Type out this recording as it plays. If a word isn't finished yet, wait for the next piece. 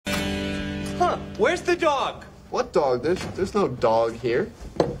Where's the dog? What dog? There's no dog here.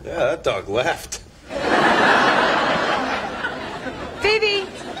 Yeah, that dog left. Phoebe!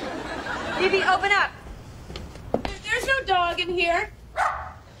 Phoebe, open up. There's no dog in here.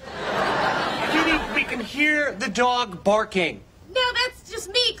 Phoebe, we can hear the dog barking. No, that's just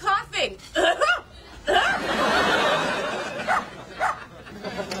me coughing.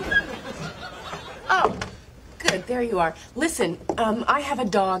 Oh, good. There you are. Listen, I have a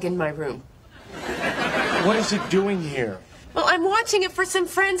dog in my room. What is it doing here? Well, I'm watching it for some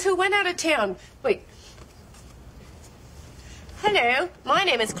friends who went out of town. Wait. Hello, my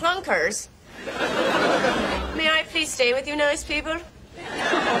name is Clunkers. May I please stay with you nice people?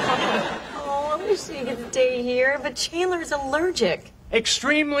 Oh, I wish you could stay here, but Chandler's allergic.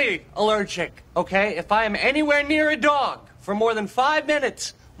 Extremely allergic, okay? If I am anywhere near a dog for more than 5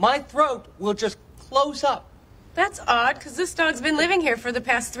 minutes, my throat will just close up. That's odd, because this dog's been living here for the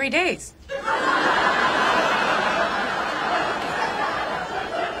past 3 days.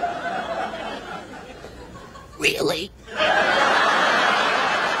 Really?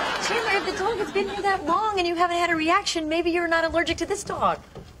 Chandler, if the dog has been here that long and you haven't had a reaction, maybe you're not allergic to this dog.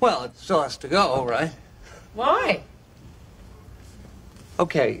 Well, it still has to go, right? Why?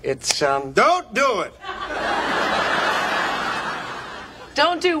 Okay, it's, Don't do it!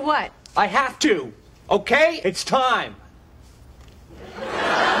 Don't do what? I have to, okay? It's time.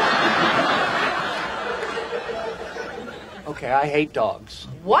 Okay, I hate dogs.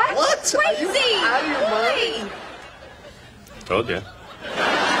 What? What? Crazy! Are you Why? Told you.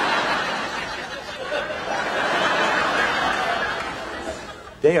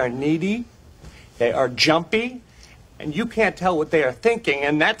 They are needy, they are jumpy, and you can't tell what they are thinking,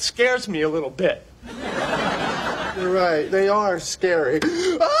 and that scares me a little bit. You're right. They are scary.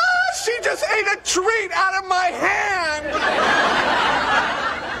 Ah! She just ate a treat out of my hand!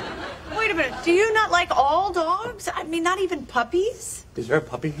 Wait a minute, do you not like all dogs? I mean, not even puppies? Is there a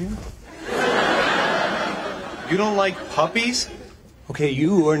puppy here? You don't like puppies? Okay,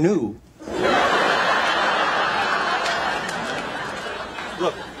 you are new.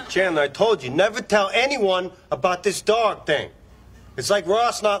 Look, Chandler, I told you, never tell anyone about this dog thing. It's like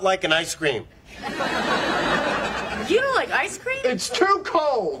Ross not liking ice cream. You don't like ice cream? It's too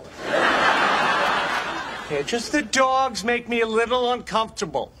cold! Okay, just the dogs make me a little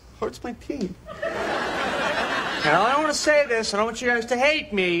uncomfortable. Hurts my teeth. Now, I don't want to say this, I don't want you guys to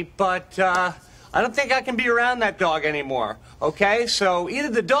hate me, but, I don't think I can be around that dog anymore, okay? So either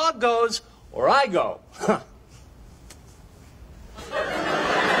the dog goes, or I go.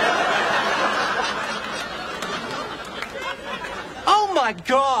 Oh, my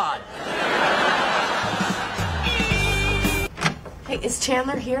God! Hey, is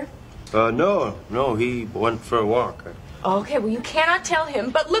Chandler here? No, he went for a walk. Okay, well, you cannot tell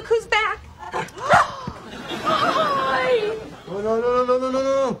him, but look who's back. Hi.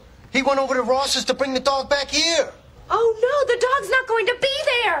 No. He went over to Ross's to bring the dog back here. Oh, no, the dog's not going to be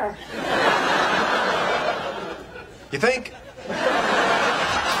there. You think?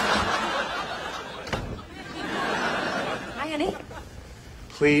 Hi, honey.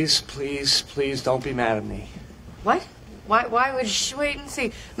 Please, please, please don't be mad at me. What? Why would you wait and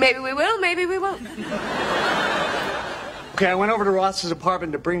see? Maybe we will, maybe we won't. Okay, I went over to Ross's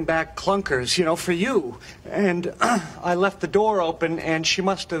apartment to bring back Clunkers, you know, for you. And I left the door open, and she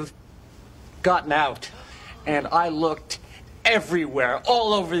must have gotten out. And I looked everywhere,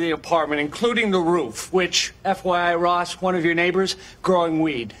 all over the apartment, including the roof, which, FYI, Ross, one of your neighbors, growing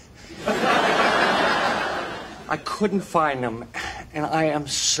weed. I couldn't find them, and I am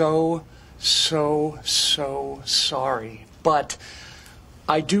so sorry. But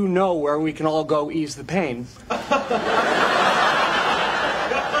I do know where we can all go ease the pain.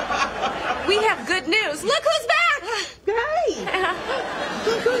 We have good news. Look who's back! Hey!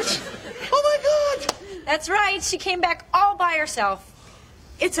 Oh, my God! That's right, she came back all by herself.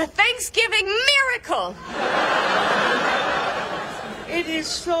 It's a Thanksgiving miracle. It is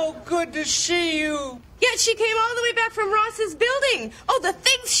so good to see you. Yet she came all the way back from Ross's building. Oh, the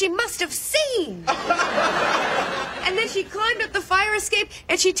things she must have seen. And then she climbed up the fire escape,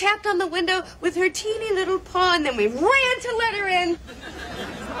 and she tapped on the window with her teeny little paw, and then we ran to let her in.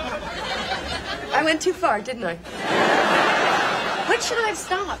 I went too far, didn't I? When should I have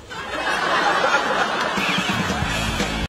stopped?